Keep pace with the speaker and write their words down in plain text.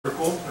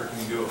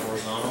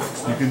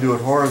You can do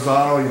it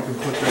horizontal. You can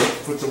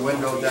put the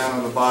window down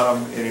on the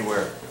bottom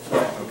anywhere.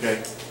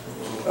 Okay.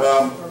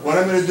 What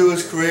I'm going to do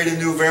is create a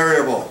new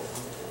variable.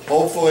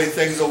 Hopefully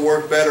things will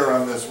work better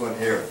on this one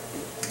here.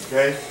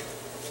 Okay.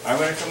 I'm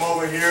going to come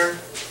over here,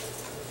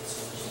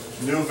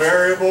 new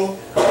variable,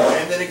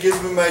 and then it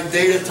gives me my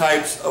data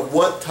types of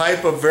what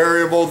type of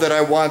variable that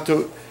I want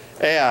to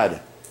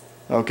add.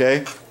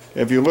 Okay.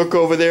 If you look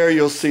over there,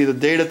 you'll see the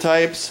data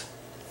types.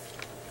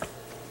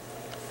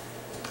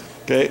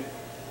 Okay.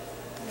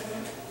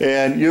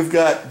 And you've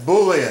got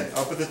Boolean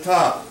up at the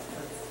top.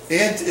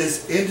 Int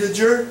is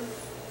integer.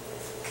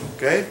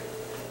 Okay.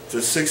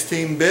 Just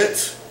 16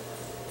 bits.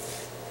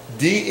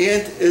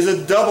 Dint is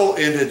a double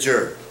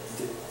integer.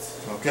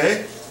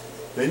 Okay.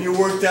 Then you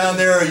work down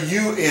there a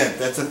uint.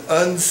 That's an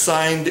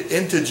unsigned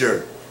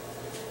integer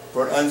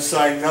for an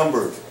unsigned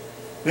number.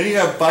 Then you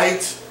have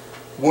bytes,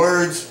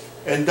 words,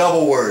 and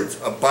double words.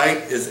 A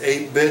byte is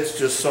 8 bits,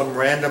 just some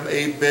random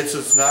 8 bits.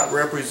 It's not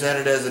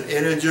represented as an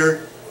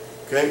integer.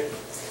 Okay.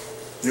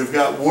 You've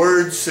got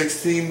words,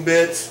 16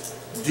 bits.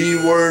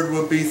 D-word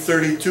would be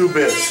 32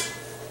 bits.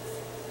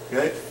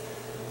 Okay.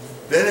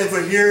 Then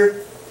over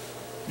here,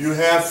 you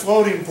have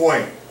floating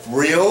point,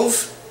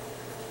 reals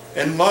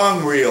and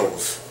long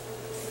reals.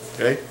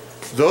 Okay.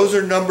 Those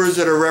are numbers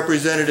that are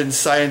represented in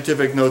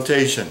scientific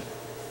notation.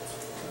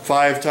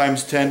 5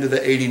 times 10 to the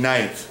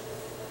 89th.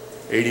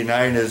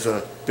 89 is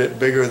a bit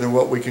bigger than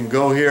what we can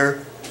go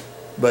here,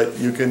 but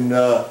you can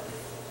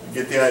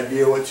get the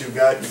idea what you've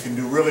got. You can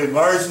do really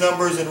large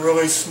numbers and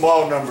really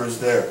small numbers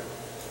there.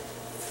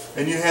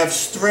 And you have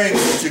strings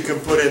that you can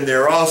put in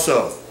there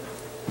also.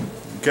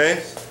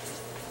 Okay?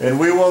 And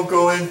we won't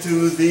go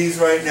into these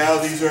right now.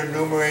 These are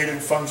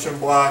enumerated function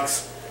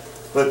blocks.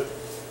 But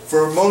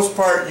for the most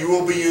part, you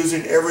will be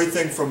using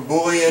everything from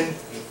Boolean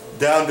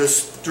down to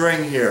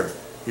string here.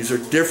 These are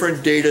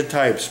different data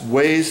types,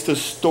 ways to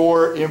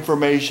store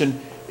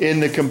information in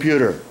the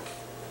computer.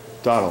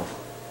 Donald,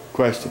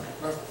 question?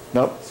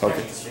 Nope?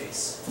 Okay.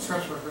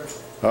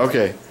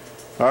 Okay.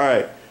 All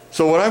right.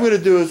 So what I'm going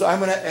to do is I'm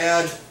going to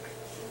add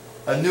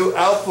a new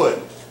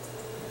output.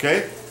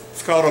 Okay?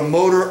 It's called a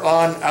motor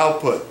on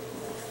output.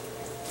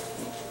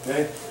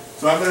 Okay?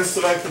 So I'm going to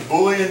select the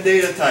Boolean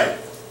data type.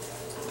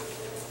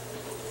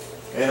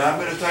 And I'm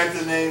going to type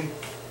the name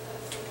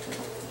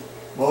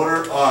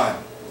motor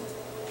on.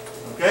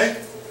 Okay?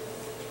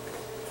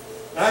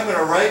 Now I'm going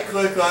to right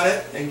click on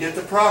it and get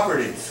the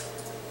properties.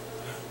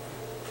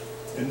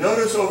 And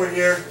notice over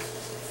here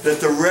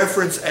that the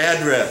reference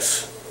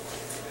address.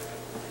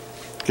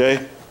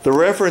 Okay? The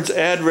reference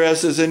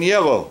address is in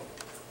yellow.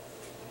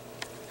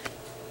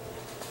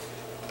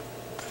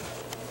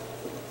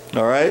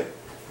 Alright?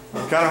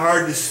 Kind of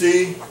hard to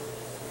see.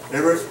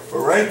 But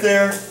right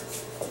there,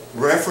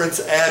 reference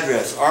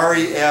address,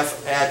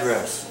 REF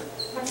address.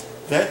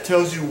 That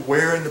tells you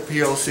where in the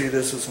PLC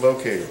this is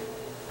located.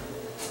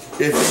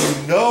 If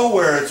you know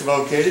where it's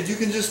located, you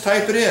can just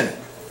type it in.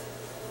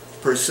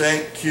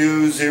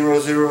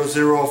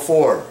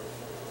 %Q0004.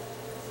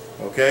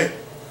 Okay?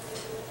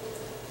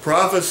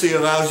 Proficy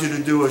allows you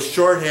to do a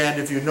shorthand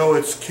if you know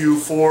it's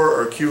Q4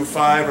 or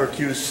Q5 or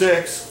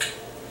Q6.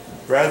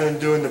 Rather than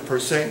doing the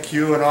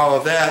 %Q and all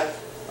of that,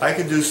 I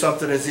can do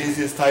something as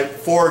easy as type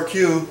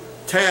 4Q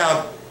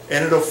tab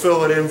and it'll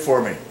fill it in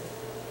for me.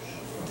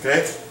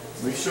 Okay?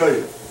 Let me show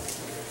you.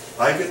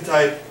 I can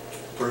type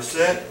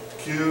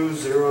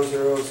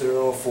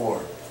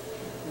 %Q0004.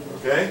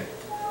 Okay?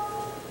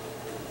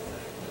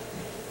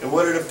 And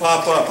what did it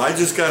pop up? I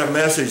just got a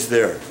message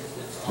there.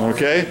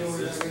 Okay?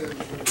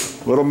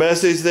 Little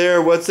message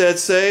there. What's that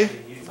say?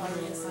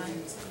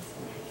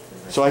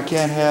 So I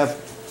can't have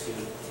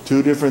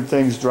two different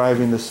things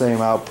driving the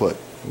same output.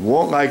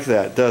 Won't like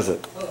that, does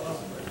it?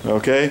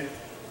 Okay?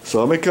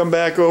 So let me come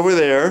back over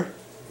there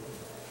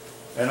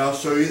and I'll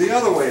show you the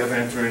other way of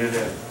entering it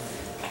in.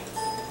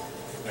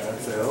 And I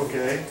say,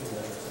 okay.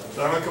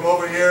 So I'm going to come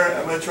over here,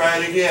 I'm going to try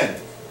it again.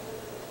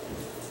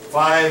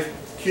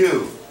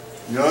 5Q.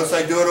 You notice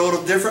I do it a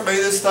little differently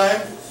this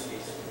time?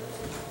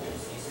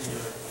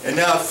 And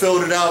now it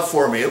filled it out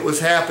for me. It was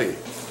happy.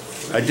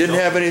 I didn't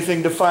have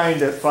anything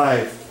defined at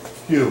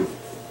 5Q.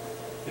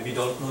 If you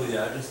don't know the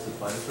address to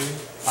find it for you?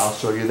 I'll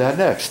show you that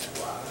next.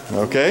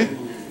 Okay?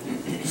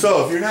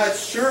 So if you're not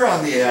sure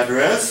on the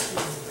address,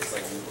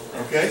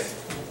 okay,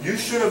 you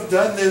should have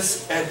done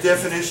this at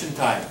definition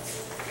time.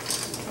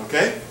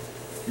 Okay?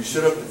 You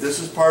should have, this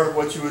is part of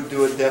what you would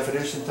do at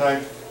definition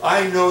time.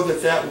 I know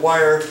that that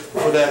wire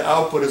for that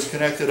output is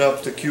connected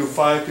up to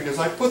Q5 because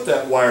I put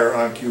that wire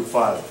on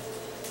Q5.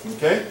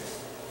 Okay?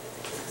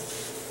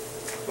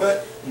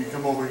 But you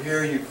come over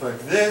here, you click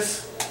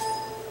this.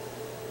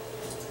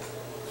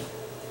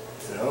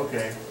 Say,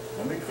 okay,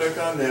 let me click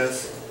on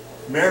this.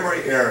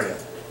 Memory area.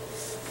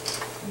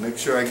 Make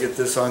sure I get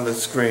this on the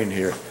screen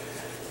here.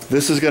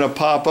 This is going to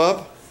pop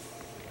up.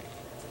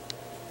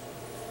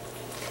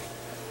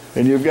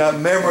 And you've got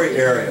memory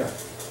area.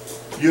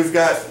 You've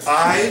got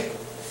I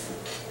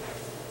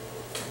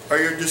are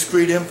your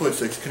discrete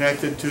inputs that's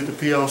connected to the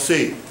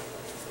PLC.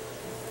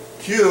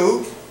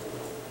 Q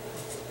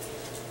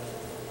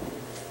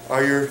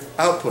are your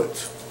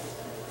outputs.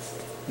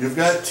 You've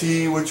got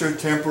T, which are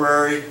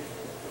temporary,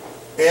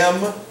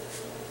 M,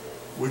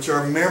 which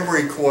are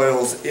memory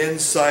coils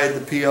inside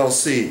the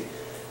PLC.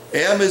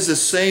 M is the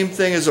same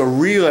thing as a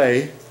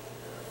relay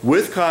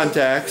with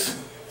contacts,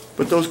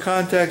 but those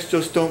contacts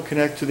just don't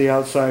connect to the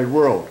outside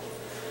world.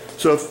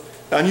 So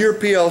if, on your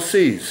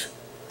PLCs,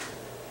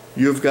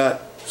 you've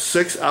got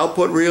 6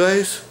 output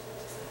relays,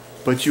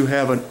 but you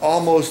have an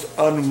almost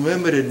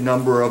unlimited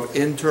number of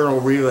internal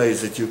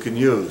relays that you can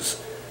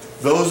use.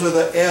 Those are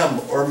the M,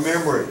 or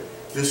memory,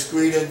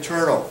 discrete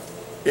internal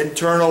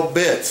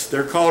bits.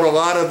 They're called a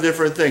lot of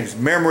different things.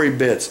 Memory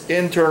bits,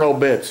 internal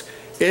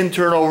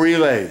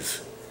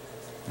relays.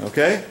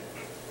 Okay?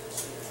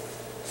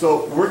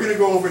 So we're going to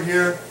go over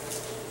here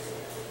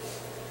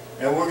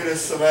and we're going to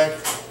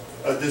select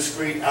a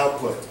discrete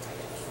output.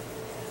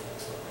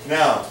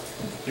 Now,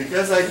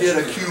 because I did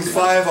a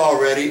Q5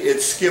 already,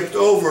 it skipped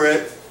over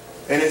it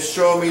and it's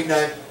showing me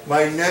that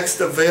my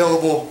next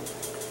available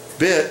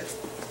bit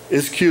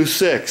is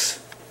Q6.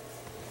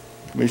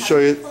 Let me show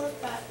you.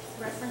 That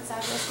reference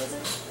address was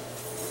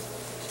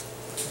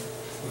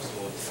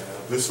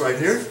it? This right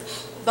here?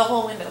 The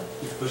whole window.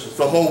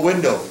 The whole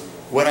window.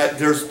 When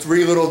there's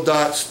 3 little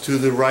dots to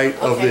the right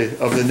Okay.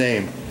 of the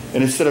name.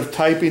 And instead of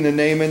typing the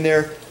name in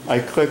there, I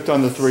clicked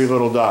on the 3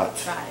 little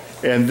dots. Got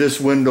it. And this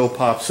window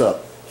pops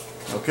up.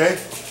 Okay?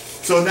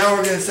 So now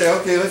we're going to say,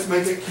 okay, let's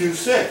make it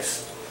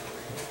Q6.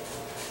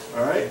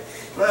 Alright?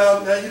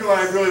 Well, now you know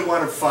I really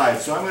wanted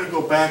 5, so I'm going to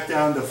go back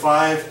down to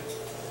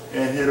 5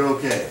 and hit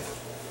OK.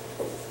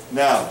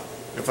 Now,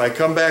 if I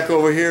come back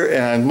over here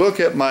and I look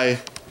at my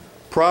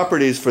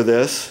properties for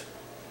this,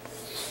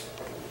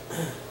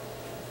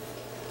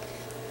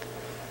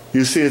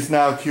 you see it's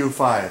now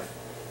Q5.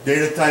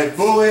 Data type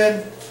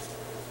Boolean,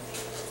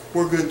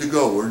 we're good to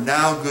go. We're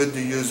now good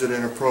to use it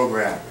in a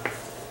program.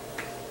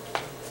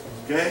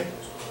 Okay?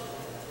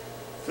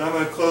 So I'm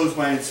going to close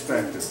my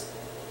inspector.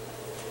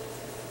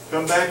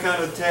 Come back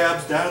on the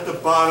tabs, down at the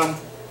bottom,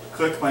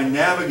 click my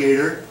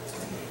navigator,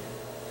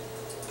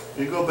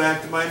 and go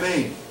back to my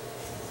main.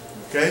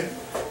 Okay?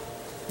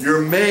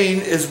 Your main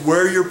is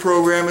where your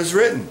program is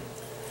written.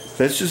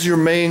 That's just your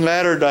main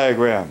ladder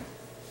diagram.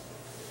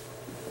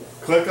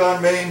 Click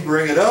on main,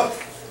 bring it up.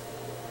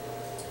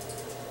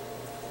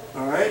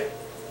 Alright?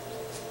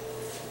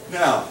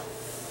 Now,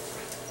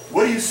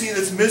 what do you see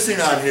that's missing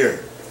on here?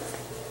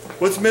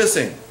 What's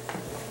missing?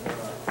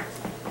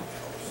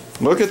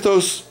 Look at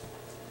those.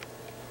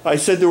 I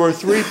said there were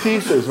 3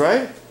 pieces,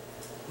 right?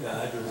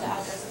 Yeah,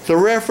 addresses. The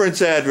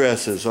reference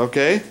addresses,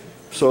 okay?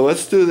 So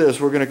let's do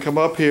this. We're going to come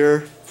up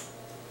here.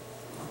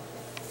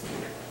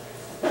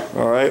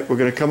 Alright, we're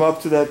going to come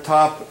up to that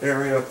top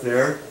area up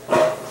there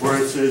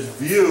where it says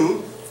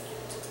View,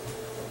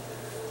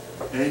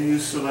 and you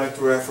select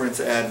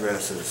reference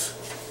addresses.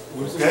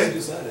 Where's Okay. the one you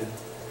just added?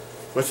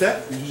 What's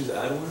that? Did you just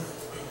add one?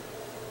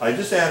 I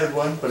just added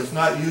one, but it's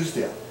not used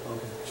yet.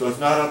 Okay. So it's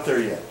not up there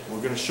yet. We're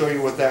going to show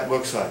you what that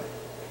looks like.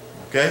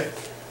 Okay?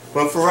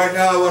 But for right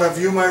now, I want to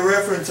view my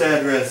reference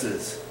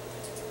addresses.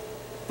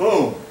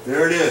 Boom,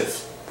 there it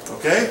is.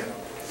 Okay?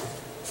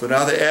 So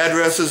now the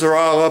addresses are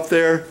all up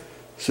there,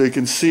 so you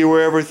can see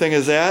where everything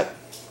is at.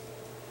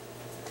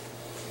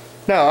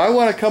 Now, I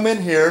want to come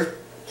in here,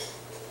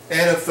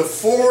 and if the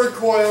forward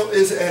coil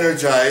is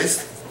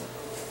energized,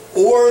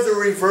 or the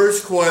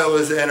reverse coil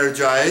is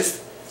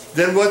energized,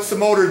 then what's the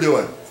motor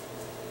doing?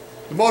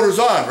 The motor's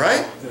on,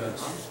 right?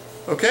 Yes.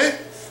 Okay?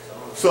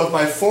 So if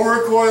my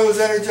forward coil is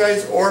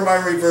energized or my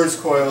reverse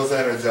coil is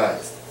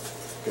energized.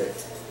 Okay.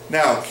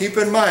 Now, keep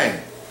in mind,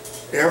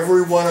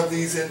 every one of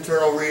these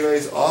internal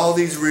relays, all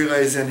these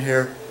relays in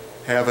here,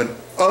 have an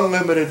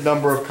unlimited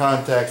number of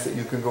contacts that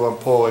you can go and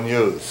pull and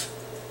use.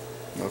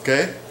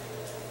 Okay?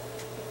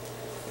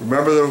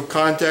 Remember the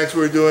contacts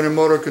we were doing in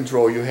motor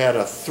control? You had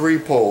a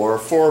 3-pole or a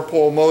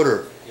 4-pole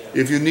motor.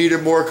 If you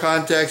needed more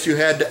contacts, you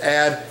had to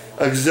add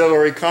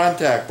auxiliary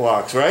contact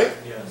blocks, right?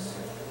 Yes.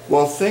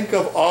 Well, think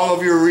of all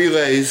of your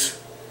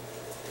relays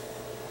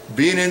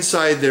being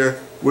inside there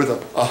with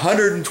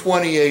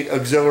 128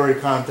 auxiliary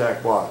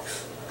contact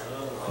blocks.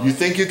 You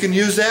think you can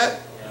use that?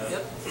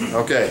 Yep.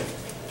 Okay.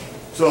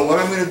 So what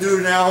I'm going to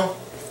do now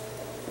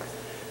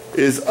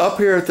is up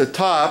here at the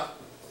top,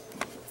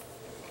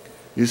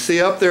 you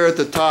see up there at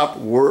the top,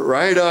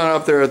 right on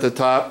up there at the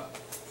top,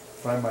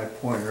 find my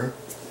pointer,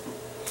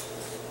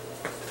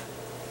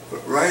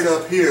 but right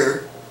up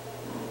here,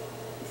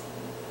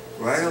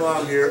 right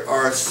along here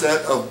are a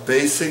set of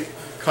basic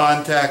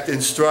contact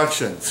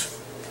instructions.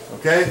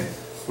 Okay?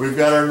 We've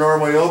got our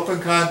normally open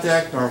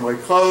contact, normally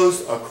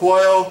closed, a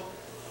coil.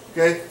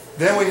 Okay?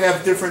 Then we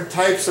have different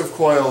types of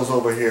coils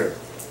over here.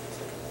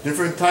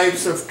 Different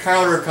types of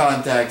counter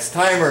contacts,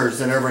 timers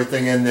and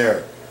everything in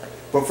there.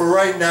 But for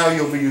right now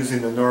you'll be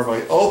using the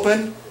normally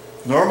open,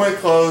 normally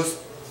closed,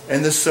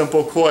 and the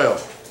simple coil.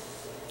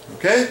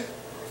 Okay?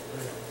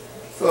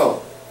 So,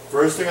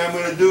 first thing I'm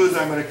going to do is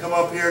I'm going to come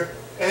up here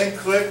and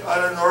click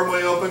on a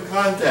normally open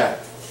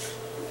contact.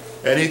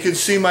 And you can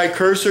see my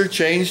cursor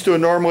change to a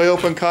normally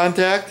open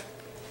contact.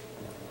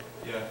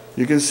 Yeah.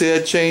 You can see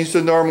it changed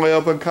to normally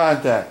open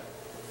contact.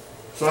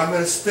 So I'm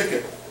going to stick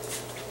it.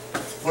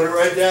 Put it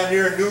right down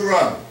here, new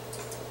rung.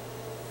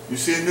 You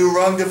see a new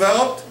rung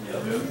developed?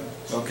 Yep.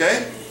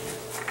 Okay?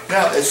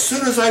 Now, as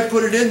soon as I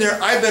put it in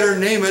there, I better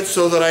name it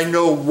so that I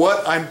know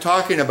what I'm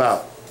talking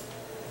about.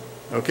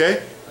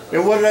 Okay?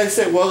 And what did I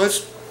say? Well,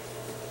 let's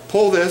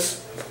pull this.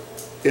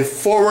 If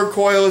forward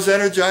coil is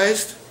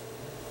energized,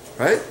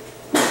 right?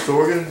 So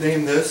we're going to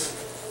name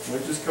this.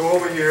 Let's just come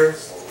over here.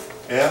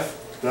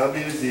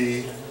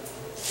 FWD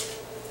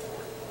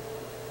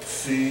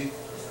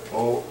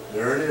CO.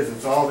 There it is.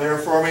 It's all there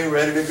for me,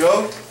 ready to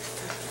go.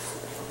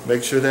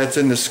 Make sure that's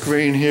in the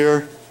screen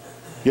here.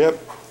 Yep,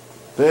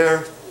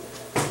 there.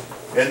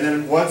 And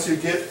then once you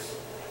get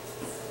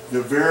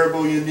the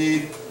variable you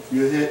need,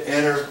 you hit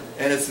enter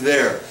and it's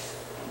there.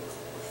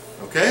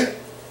 Okay?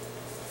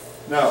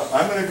 Now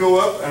I'm going to go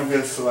up and I'm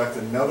going to select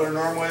another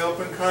normally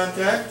open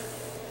contact.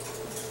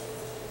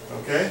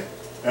 Okay?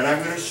 And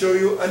I'm going to show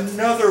you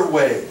another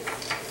way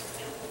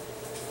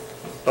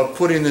of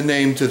putting the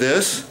name to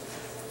this.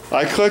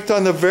 I clicked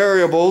on the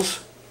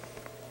variables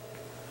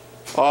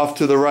off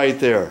to the right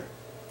there.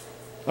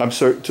 I'm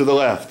sorry, to the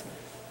left.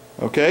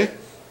 Okay?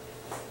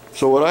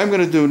 So what I'm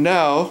going to do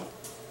now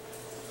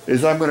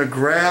is I'm going to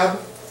grab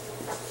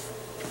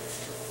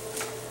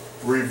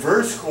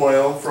reverse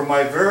coil from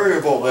my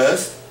variable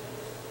list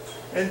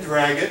and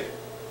drag it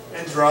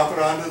and drop it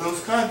onto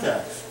those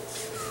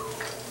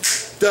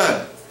contacts.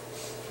 Done.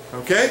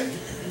 Okay?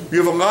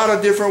 You have a lot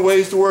of different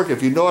ways to work.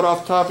 If you know it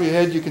off the top of your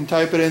head, you can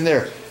type it in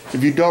there.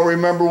 If you don't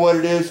remember what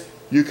it is,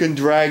 you can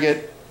drag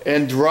it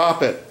and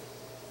drop it.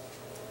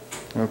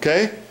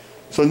 Okay?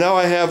 So now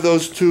I have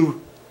those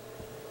two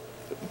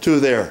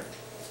there.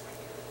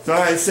 Now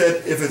I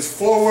said if it's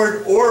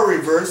forward or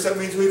reverse, that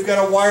means we've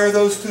got to wire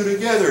those two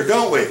together,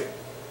 don't we?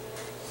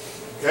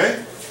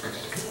 Okay?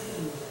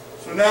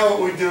 So now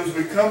what we do is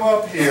we come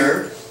up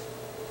here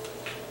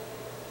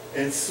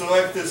and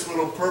select this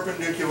little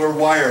perpendicular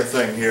wire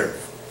thing here.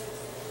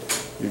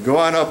 You go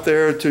on up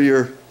there to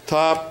your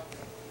top,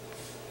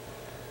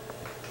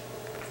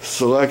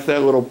 select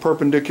that little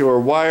perpendicular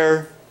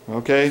wire,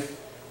 okay?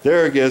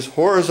 There it is,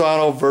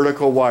 horizontal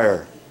vertical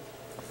wire.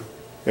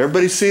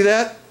 Everybody see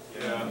that?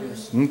 Yeah.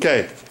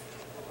 Okay.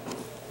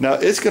 Now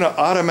it's going to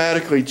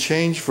automatically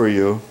change for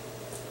you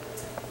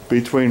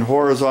between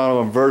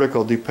horizontal and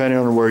vertical depending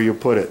on where you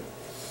put it.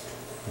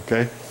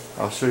 Okay?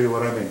 I'll show you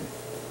what I mean.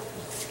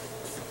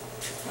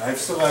 I've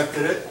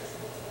selected it.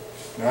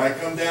 Now I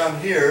come down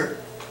here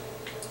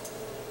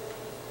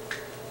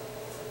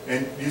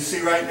and you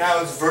see right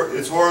now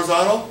it's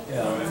horizontal?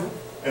 Yeah.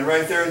 And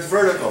right there it's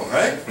vertical,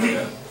 right?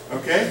 Yeah.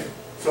 Okay?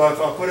 So if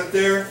I put it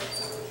there,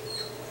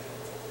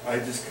 I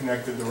just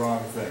connected the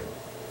wrong thing.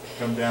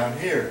 Come down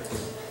here.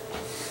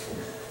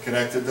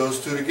 Connected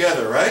those two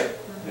together, right?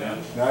 Yeah.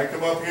 Now I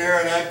come up here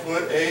and I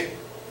put a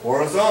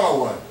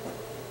horizontal one.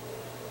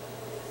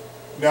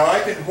 Now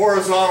I can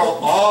horizontal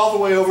all the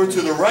way over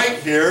to the right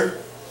here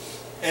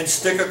and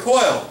stick a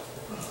coil.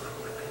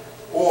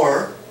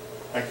 Or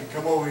I can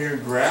come over here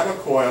and grab a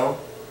coil,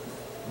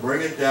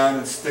 bring it down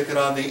and stick it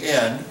on the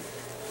end.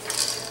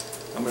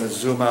 I'm going to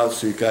zoom out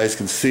so you guys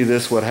can see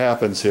this, what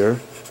happens here.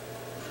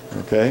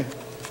 Okay.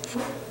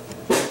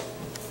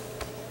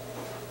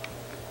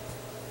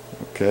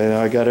 Okay,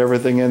 now I got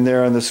everything in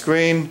there on the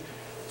screen.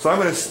 So I'm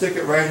going to stick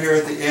it right here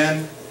at the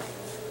end.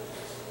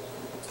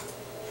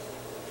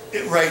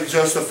 It right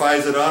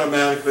justifies it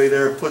automatically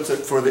there, puts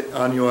it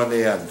on you on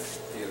the end.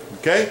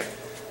 Okay?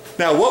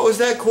 Now what was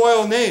that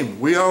coil name?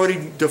 We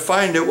already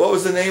defined it. What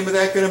was the name of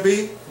that going to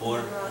be?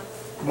 Motor.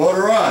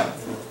 Motor on.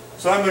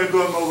 So I'm going to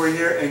go over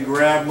here and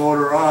grab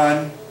motor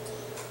on,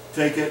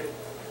 take it,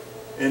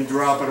 and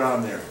drop it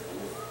on there.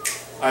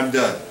 I'm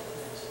done.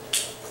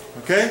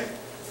 Okay?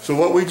 So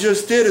what we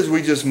just did is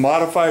we just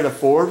modified a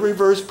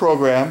forward-reverse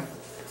program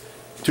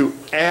to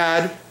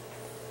add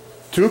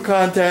two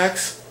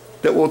contacts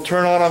that will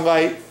turn on a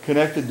light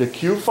connected to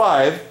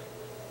Q5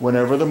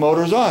 whenever the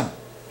motor's on.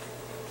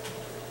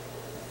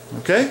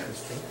 Okay?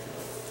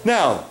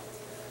 Now,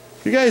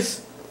 you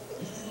guys,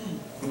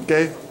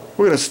 okay,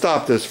 we're going to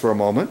stop this for a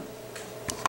moment.